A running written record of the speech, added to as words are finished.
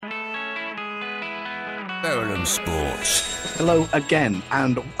Verulam Sports. Hello again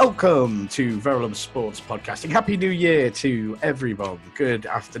and welcome to Verulam Sports Podcasting. Happy New Year to everyone. Good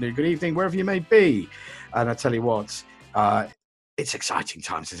afternoon, good evening, wherever you may be. And I tell you what, it's exciting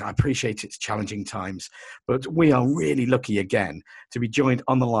times. I appreciate it's challenging times, but we are really lucky again to be joined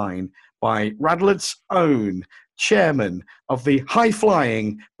on the line by Radlett's own chairman of the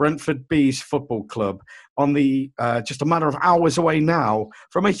high-flying Brentford Bees Football Club on the just a matter of hours away now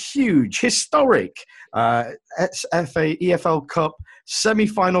from a huge, historic EFL Cup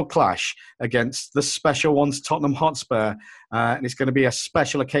semi-final clash against the special ones, Tottenham Hotspur. And it's going to be a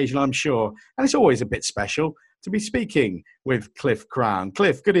special occasion, I'm sure. And it's always a bit special to be speaking with Cliff Crown.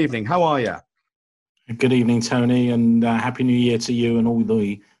 Cliff, good evening. How are you? Good evening, Tony, and Happy New Year to you and all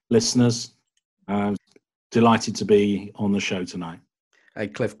the listeners. Delighted to be on the show tonight. Hey,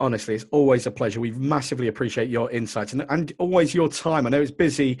 Cliff, honestly, it's always a pleasure. We massively appreciate your insights and always your time. I know it's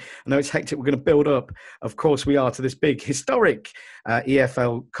busy. I know it's hectic. We're going to build up, of course we are, to this big, historic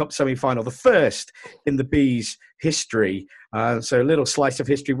EFL Cup semi-final, the first in the Bees' history. So a little slice of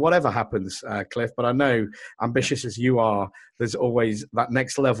history, whatever happens, Cliff. But I know, ambitious as you are, there's always that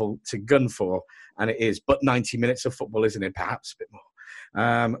next level to gun for. And it is but 90 minutes of football, isn't it? Perhaps a bit more.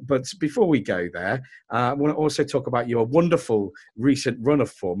 But before we go there, I want to also talk about your wonderful recent run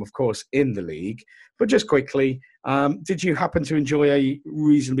of form, of course, in the league. But just quickly, did you happen to enjoy a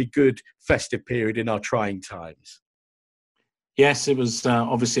reasonably good festive period in our trying times? Yes, it was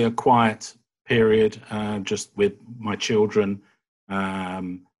obviously a quiet period, just with my children.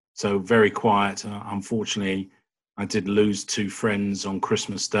 So very quiet. Unfortunately, I did lose 2 friends on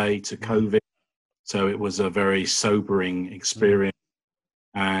Christmas Day to COVID. So it was a very sobering experience.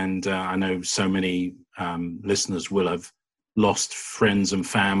 And I know so many listeners will have lost friends and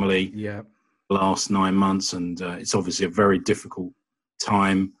family the last 9 months. And it's obviously a very difficult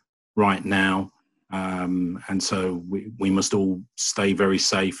time right now. And so we must all stay very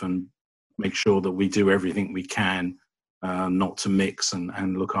safe and make sure that we do everything we can not to mix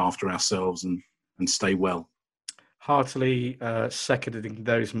and look after ourselves and stay well. Heartily seconding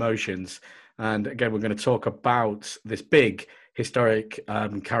those motions. And again, we're going to talk about this big historic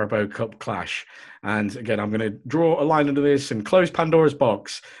Carabao Cup clash. And again, I'm going to draw a line under this and close Pandora's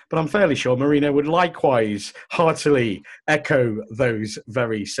box. But I'm fairly sure Marino would likewise heartily echo those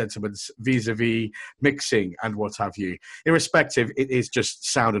very sentiments vis-a-vis mixing and what have you. Irrespective, it is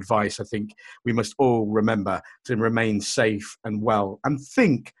just sound advice. I think we must all remember to remain safe and well and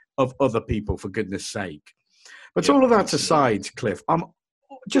think of other people, for goodness sake. But all of that aside, Cliff,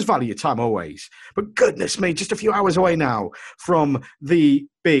 just value your time always. But goodness me, just a few hours away now from the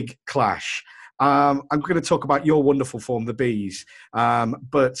big clash. I'm going to talk about your wonderful form, the Bees.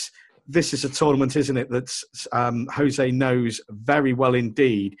 But this is a tournament, isn't it, that Jose knows very well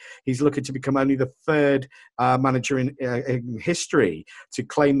indeed. He's looking to become only the 3rd manager in history to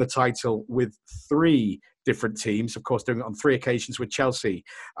claim the title with 3 different teams, of course, doing it on 3 occasions with Chelsea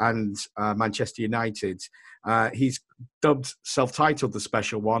and Manchester United. He's dubbed self-titled the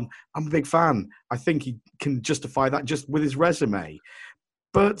special one. I'm a big fan. I think he can justify that just with his resume.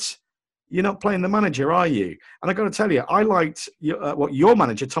 But you're not playing the manager, are you? And I've got to tell you, I liked what your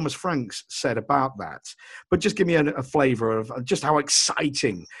manager, Thomas Franks, said about that. But just give me a flavour of just how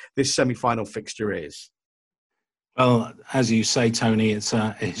exciting this semi-final fixture is. Well, as you say, Tony, it's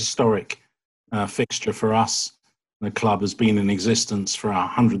a historic fixture for us. The club has been in existence for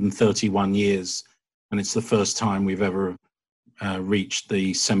 131 years, and it's the first time we've ever reached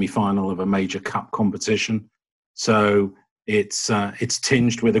the semi-final of a major cup competition. So it's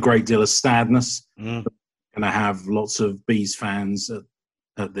tinged with a great deal of sadness. We're going to have lots of Bees fans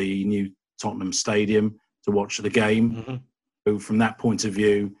at the new Tottenham Stadium to watch the game. So from that point of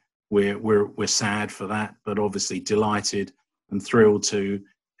view, we're sad for that, but obviously delighted and thrilled to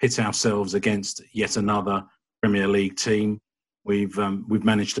pit ourselves against yet another Premier League team. We've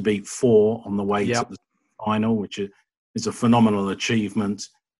managed to beat 4 on the way to the final, which is a phenomenal achievement.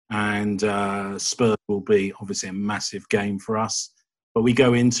 And Spurs will be obviously a massive game for us. But we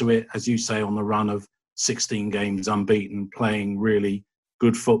go into it, as you say, on the run of 16 games unbeaten, playing really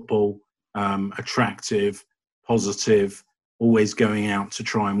good football, attractive, positive, always going out to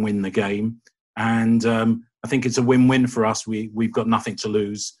try and win the game. And I think it's a win-win for us. We've got nothing to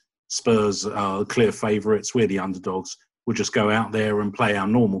lose. Spurs are clear favourites. We're the underdogs. We'll just go out there and play our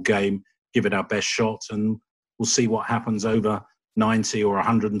normal game, give it our best shot, and we'll see what happens over 90 or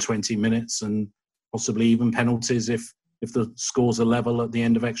 120 minutes and possibly even penalties if the scores are level at the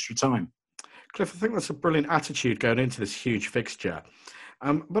end of extra time. Cliff, I think that's a brilliant attitude going into this huge fixture.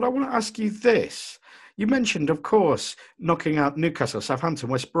 But I want to ask you this. You mentioned, of course, knocking out Newcastle, Southampton,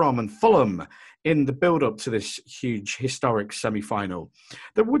 West Brom, and Fulham in the build-up to this huge historic semi-final.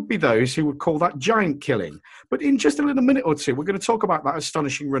 There would be those who would call that giant killing. But in just a little minute or two, we're going to talk about that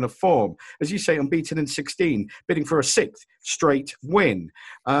astonishing run of form. As you say, unbeaten in 16, bidding for a sixth straight win,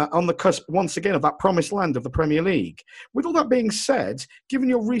 on the cusp, once again, of that promised land of the Premier League. With all that being said, given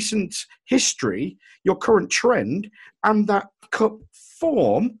your recent history, your current trend, and that cup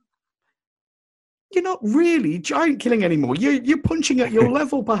form, you're not really giant killing anymore. You're punching at your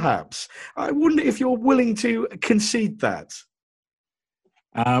level, perhaps. I wonder if you're willing to concede that.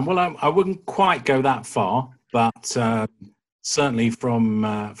 Well, I wouldn't quite go that far, but certainly from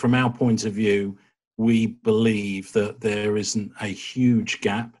our point of view, we believe that there isn't a huge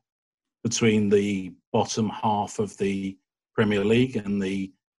gap between the bottom half of the Premier League and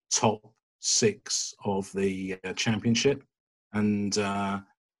the top 6 of the Championship. And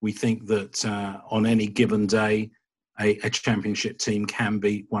we think that on any given day, a Championship team can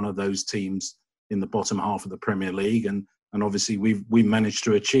beat one of those teams in the bottom half of the Premier League. And obviously, we managed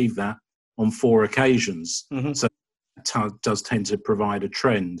to achieve that on 4 occasions. Mm-hmm. So it does tend to provide a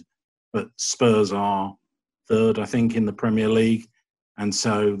trend. But Spurs are 3rd, I think, in the Premier League. And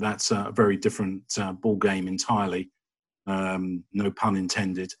so that's a very different ball game entirely. No pun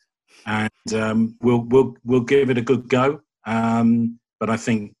intended. And we'll give it a good go. But I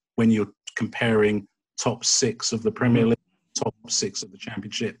think when you're comparing top 6 of the Premier League, top 6 of the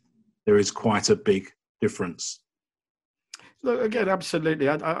Championship, there is quite a big difference. Look, again, absolutely.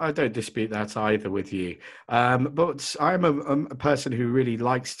 I don't dispute that either with you. But I'm a person who really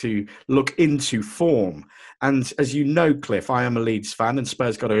likes to look into form. And as you know, Cliff, I am a Leeds fan, and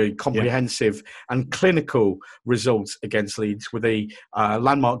Spurs got a comprehensive and clinical result against Leeds with a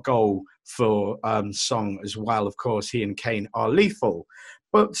landmark goal for Song as well. Of course, he and Kane are lethal.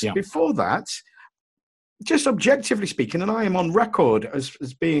 But before that, just objectively speaking, and I am on record as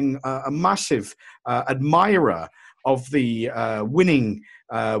being a massive admirer of the winning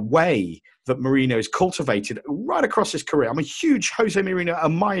way that Mourinho has cultivated right across his career. I'm a huge Jose Mourinho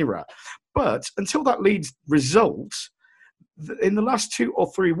admirer. But until that Leeds result, in the last 2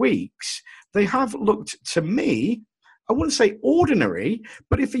 or 3 weeks, they have looked to me, I wouldn't say ordinary,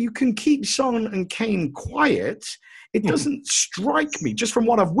 but if you can keep Son and Kane quiet, it doesn't strike me, just from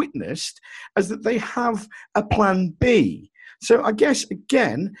what I've witnessed, as that they have a plan B. So I guess,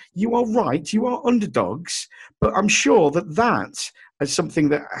 again, you are right. You are underdogs, but I'm sure that is something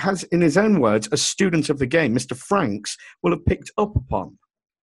that has, in his own words, a student of the game, Mr. Franks, will have picked up upon.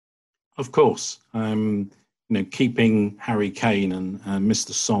 Of course. Keeping Harry Kane and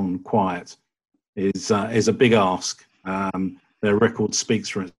Mr. Son quiet is a big ask. Their record speaks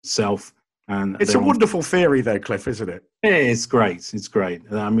for itself. And it's a wonderful theory, though, Cliff, isn't it? It's great. It's great.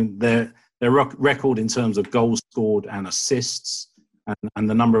 I mean, their record in terms of goals scored and assists and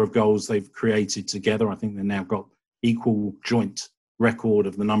the number of goals they've created together, I think they've now got equal joint record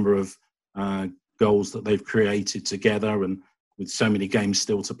of the number of goals that they've created together. And with so many games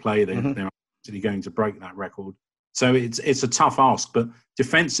still to play, they're actually going to break that record. So it's a tough ask. But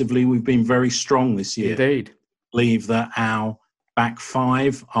defensively, we've been very strong this year. Indeed. I believe that our back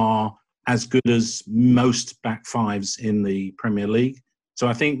 5 are as good as most back 5s in the Premier League. So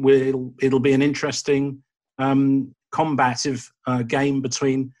I think it'll be an interesting combative game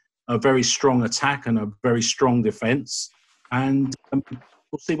between a very strong attack and a very strong defence. And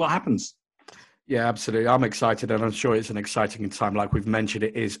we'll see what happens. Yeah, absolutely. I'm excited, and I'm sure it's an exciting time. Like we've mentioned,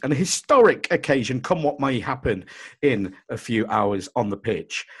 it is an historic occasion, come what may happen in a few hours on the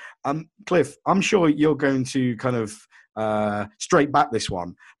pitch. Cliff, I'm sure you're going to kind of straight back this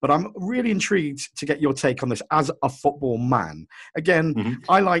one, but I'm really intrigued to get your take on this as a football man. Again,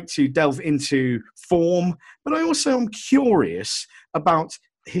 I like to delve into form, but I also am curious about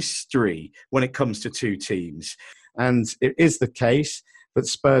history when it comes to 2 teams. And it is the case that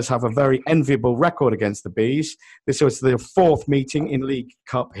Spurs have a very enviable record against the Bees. This was their 4th meeting in League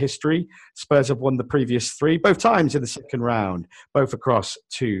Cup history. Spurs have won the previous 3, both times in the second round, both across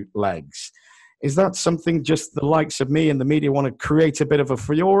 2 legs. Is that something just the likes of me and the media want to create a bit of a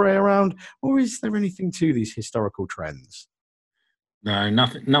furore around, or is there anything to these historical trends? No,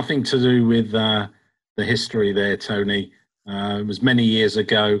 nothing to do with the history there, Tony. It was many years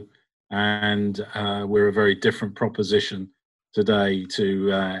ago, and we're a very different proposition today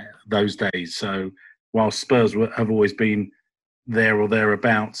to those days. So while Spurs have always been there or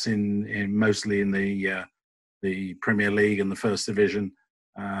thereabouts in mostly in the Premier League and the First Division,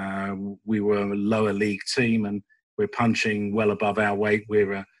 we were a lower league team, and we're punching well above our weight.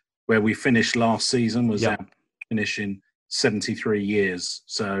 Where we finished last season was our finish in 73 years.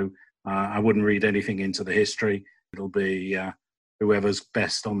 So I wouldn't read anything into the history. It'll be whoever's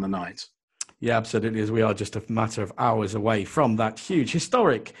best on the night. Yeah, absolutely, as we are just a matter of hours away from that huge,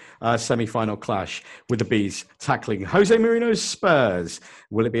 historic semi-final clash with the Bees tackling Jose Mourinho's Spurs.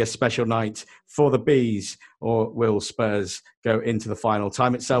 Will it be a special night for the Bees, or will Spurs go into the final?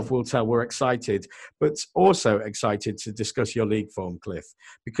 Time itself will tell. We're excited, but also excited to discuss your league form, Cliff,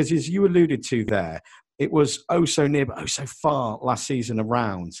 because as you alluded to there, it was oh so near, but oh so far last season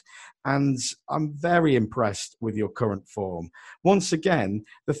around. And I'm very impressed with your current form. Once again,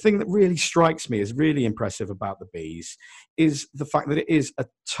 the thing that really strikes me as really impressive about the Bees is the fact that it is a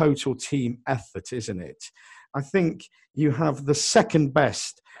total team effort, isn't it? I think you have the second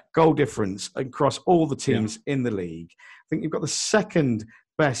best goal difference across all the teams in the league. I think you've got the second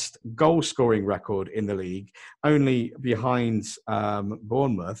best goal scoring record in the league, only behind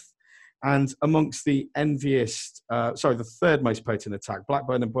Bournemouth. And amongst the the third most potent attack,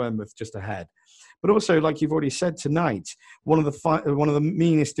 Blackburn and Bournemouth just ahead. But also, like you've already said tonight, one of the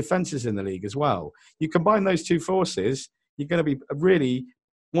meanest defences in the league as well. You combine those two forces, you're going to be really,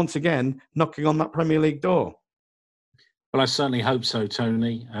 once again, knocking on that Premier League door. Well, I certainly hope so,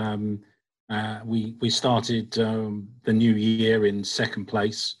 Tony. We started the new year in second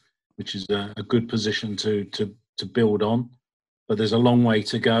place, which is a good position to build on. But there's a long way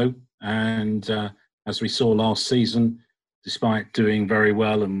to go. And as we saw last season, despite doing very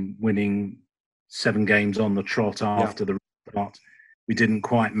well and winning 7 games on the trot after the start, we didn't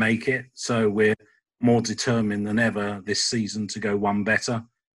quite make it. So we're more determined than ever this season to go one better.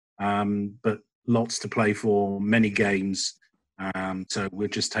 But lots to play for, many games. So we'll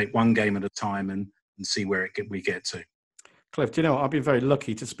just take one game at a time and see where we get to. Cliff, do you know, I've been very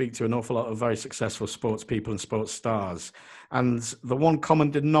lucky to speak to an awful lot of very successful sports people and sports stars. And the one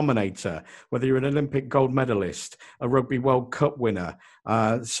common denominator, whether you're an Olympic gold medalist, a Rugby World Cup winner,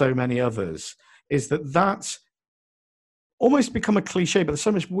 so many others, is that that's almost become a cliche, but there's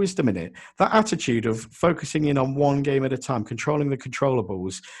so much wisdom in it. That attitude of focusing in on one game at a time, controlling the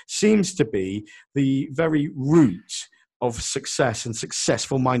controllables, seems to be the very root of success and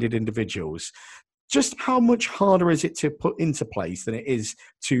successful-minded individuals. Just how much harder is it to put into place than it is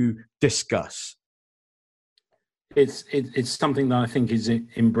to discuss? It's something that I think is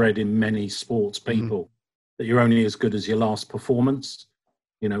inbred in many sports people, that you're only as good as your last performance.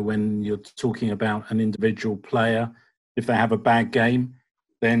 You know, when you're talking about an individual player, if they have a bad game,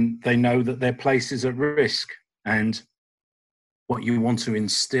 then they know that their place is at risk. And what you want to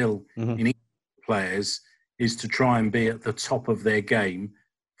instill in each players is to try and be at the top of their game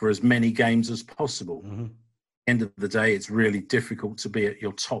for as many games as possible. At the end of the day, it's really difficult to be at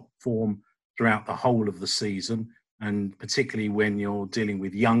your top form throughout the whole of the season. And particularly when you're dealing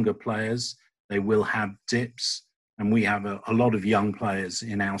with younger players, they will have dips. And we have a lot of young players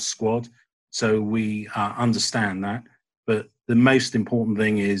in our squad. So we understand that. But the most important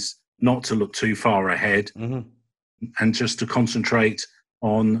thing is not to look too far ahead and just to concentrate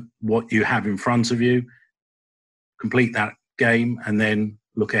on what you have in front of you, complete that game, and then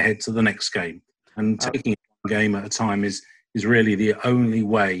look ahead to the next game. And taking one game at a time is really the only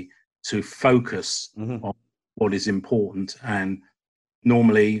way to focus on what is important. And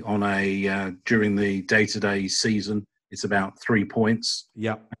normally on during the day-to-day season, it's about 3 points.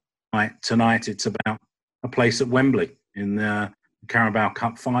 Tonight it's about a place at Wembley in the Carabao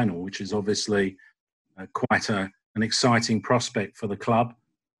Cup final, which is obviously quite an exciting prospect for the club.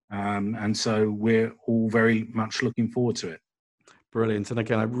 And so we're all very much looking forward to it. Brilliant. And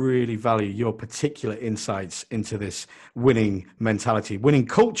again, I really value your particular insights into this winning mentality, winning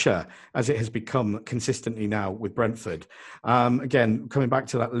culture, as it has become consistently now with Brentford. Again, coming back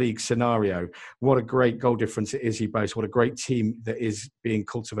to that league scenario, what a great goal difference it is you boast. What a great team that is being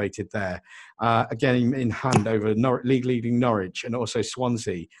cultivated there. Again, in hand over league leading Norwich and also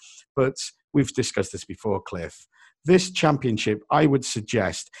Swansea. But we've discussed this before, Cliff. This championship, I would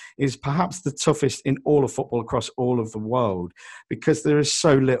suggest, is perhaps the toughest in all of football across all of the world, because there is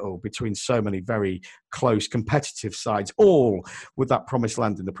so little between so many very close competitive sides, all with that promised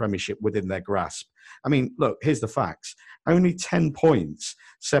land in the Premiership within their grasp. I mean, look, here's the facts. Only 10 points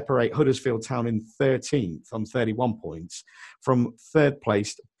separate Huddersfield Town in 13th on 31 points from third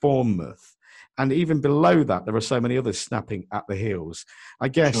placed Bournemouth. And even below that, there are so many others snapping at the heels. I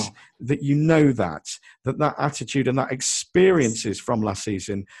guess that you know that attitude and that experiences from last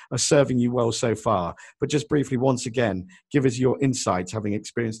season are serving you well so far. But just briefly, once again, give us your insights, having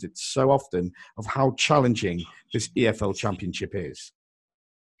experienced it so often, of how challenging this EFL Championship is.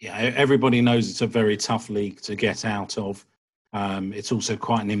 Yeah, everybody knows it's a very tough league to get out of. It's also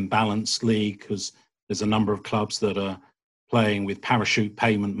quite an imbalanced league because there's a number of clubs that are playing with parachute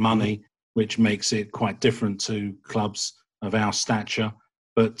payment money, which makes it quite different to clubs of our stature.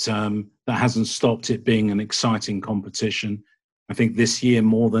 But that hasn't stopped it being an exciting competition. I think this year,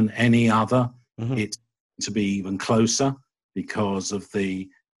 more than any other, it's to be even closer because of the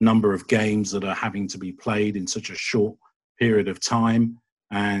number of games that are having to be played in such a short period of time,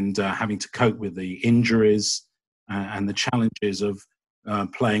 and having to cope with the injuries and the challenges of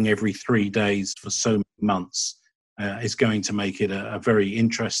playing every 3 days for so many months is going to make it a very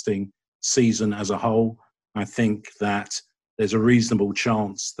interesting season as a whole. I think that there's a reasonable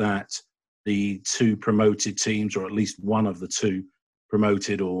chance that the 2 promoted teams, or at least one of the 2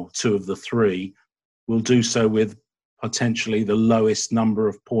 promoted or 2 of the 3, will do so with potentially the lowest number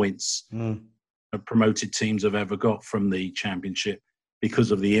of points promoted teams have ever got from the Championship,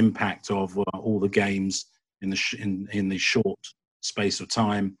 because of the impact of all the games in the short space of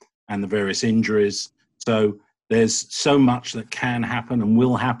time and the various injuries. So there's so much that can happen and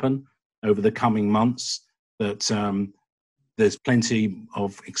will happen over the coming months that there's plenty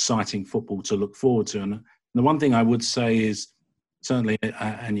of exciting football to look forward to. And the one thing I would say is, certainly,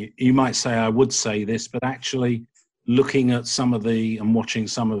 and you might say I would say this, but actually looking at and watching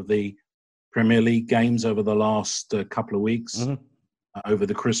some of the Premier League games over the last couple of weeks, over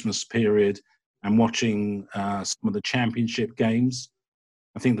the Christmas period, and watching some of the Championship games,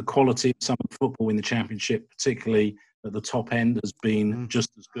 I think the quality of some of the football in the Championship, particularly at the top end, has been just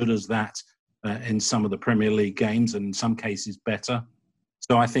as good as that in some of the Premier League games, and in some cases better.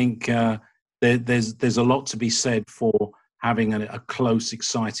 So I think there's a lot to be said for having a close,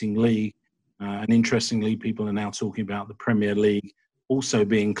 exciting league. And interestingly, people are now talking about the Premier League also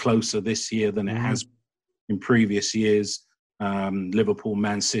being closer this year than it has in previous years. Liverpool,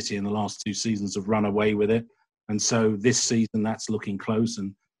 Man City in the last 2 seasons have run away with it. And so this season, that's looking close.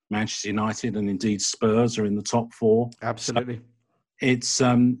 And Manchester United and indeed Spurs are in the top 4. Absolutely. So it's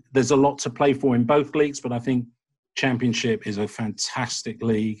there's a lot to play for in both leagues, but I think Championship is a fantastic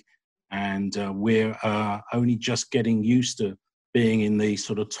league. And we're only just getting used to being in the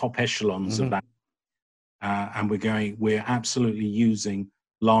sort of top echelons of that. And we're absolutely using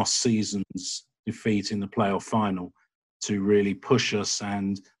last season's defeat in the playoff final to really push us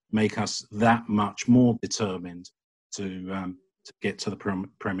and make us that much more determined to get to the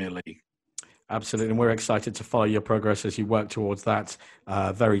Premier League. Absolutely. And we're excited to follow your progress as you work towards that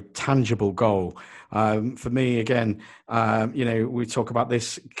very tangible goal. For me, again, we talk about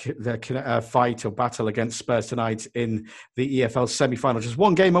this fight or battle against Spurs tonight in the EFL semi-final, just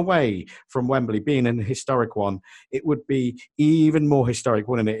 1 game away from Wembley being an historic one. It would be even more historic,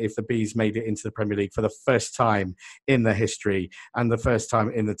 wouldn't it, if the Bees made it into the Premier League for the first time in their history and the first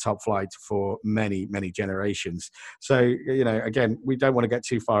time in the top flight for many, many generations. So, again, we don't want to get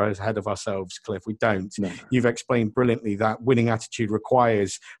too far ahead of ourselves, Cliff. We don't. No. You've explained brilliantly that winning attitude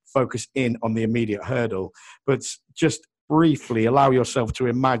requires focus in on the immediate hurdle, but just briefly allow yourself to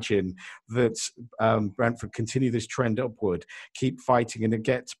imagine that Brentford continue this trend upward, keep fighting and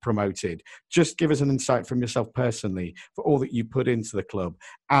get promoted. Just give us an insight from yourself personally for all that you put into the club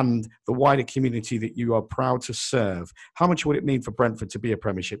and the wider community that you are proud to serve. How much would it mean for Brentford to be a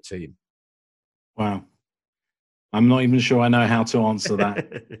Premiership team? Wow. I'm not even sure I know how to answer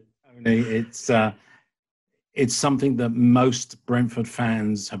that. It's something that most Brentford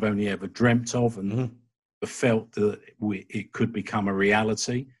fans have only ever dreamt of and felt that it could become a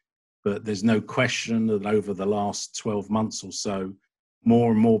reality. But there's no question that over the last 12 months or so,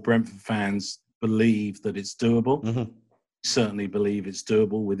 more and more Brentford fans believe that it's doable. Certainly believe it's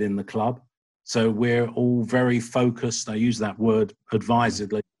doable within the club. So we're all very focused. I use that word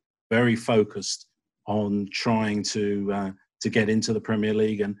advisedly, very focused on trying to get into the Premier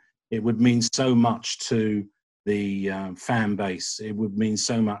League. And it would mean so much to the fan base. It would mean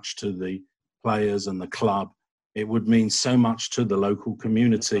so much to the players and the club. It would mean so much to the local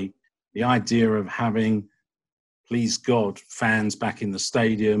community. The idea of having, please God, fans back in the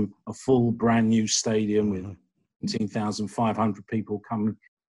stadium, a full brand new stadium with 17,500 people coming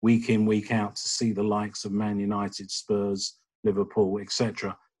week in, week out to see the likes of Man United, Spurs, Liverpool,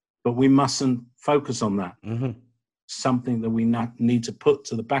 etc. But we mustn't focus on that. Something that we need to put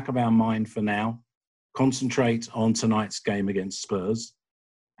to the back of our mind for now, concentrate on tonight's game against Spurs,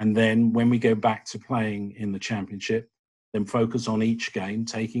 and then when we go back to playing in the Championship, then focus on each game,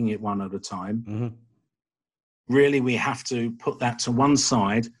 taking it one at a time. Really, we have to put that to one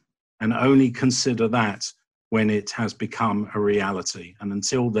side and only consider that when it has become a reality. And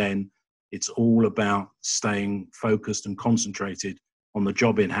until then, it's all about staying focused and concentrated on the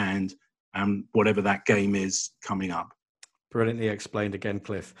job in hand and whatever that game is coming up. Brilliantly explained again,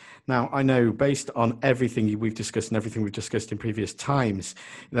 Cliff. Now, I know based on everything we've discussed and everything we've discussed in previous times,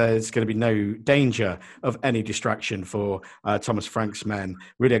 there's going to be no danger of any distraction for Thomas Frank's men.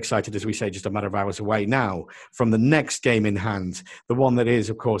 Really excited, as we say, just a matter of hours away now from the next game in hand, the one that is,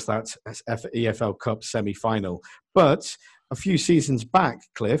 of course, that EFL Cup semi-final. But a few seasons back,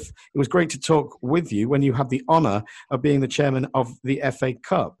 Cliff, it was great to talk with you when you had the honour of being the chairman of the FA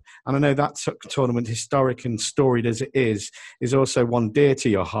Cup. And I know that tournament, historic and storied as it is also one dear to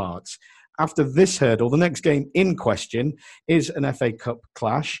your heart. After this hurdle, the next game in question is an FA Cup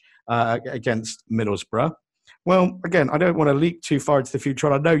clash against Middlesbrough. Well, again, I don't want to leap too far into the future,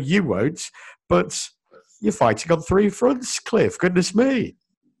 and I know you won't, but you're fighting on three fronts, Cliff. Goodness me.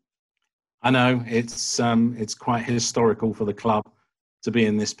 I know it's quite historical for the club to be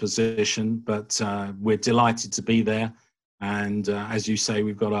in this position, but we're delighted to be there. And as you say,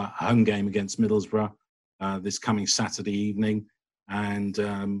 we've got a home game against Middlesbrough this coming Saturday evening,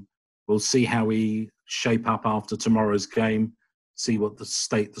 and we'll see how we shape up after tomorrow's game, see what the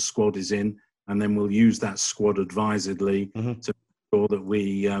state the squad is in, and then we'll use that squad advisedly to make sure that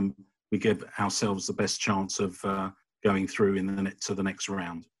we give ourselves the best chance of going through to the next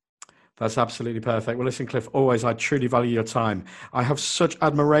round. That's absolutely perfect. Well, listen, Cliff, always, I truly value your time. I have such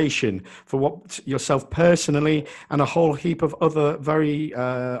admiration for what yourself personally and a whole heap of other very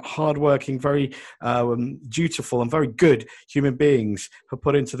hardworking, very dutiful and very good human beings have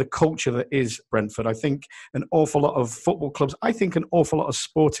put into the culture that is Brentford. I think an awful lot of football clubs, I think an awful lot of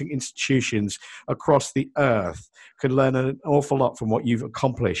sporting institutions across the earth can learn an awful lot from what you've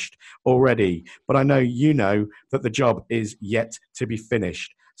accomplished already. But I know you know that the job is yet to be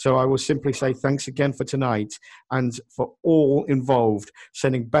finished. So I will simply say thanks again for tonight, and for all involved,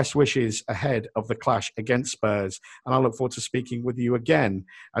 sending best wishes ahead of the clash against Spurs. And I look forward to speaking with you again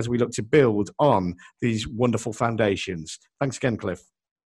as we look to build on these wonderful foundations. Thanks again, Cliff.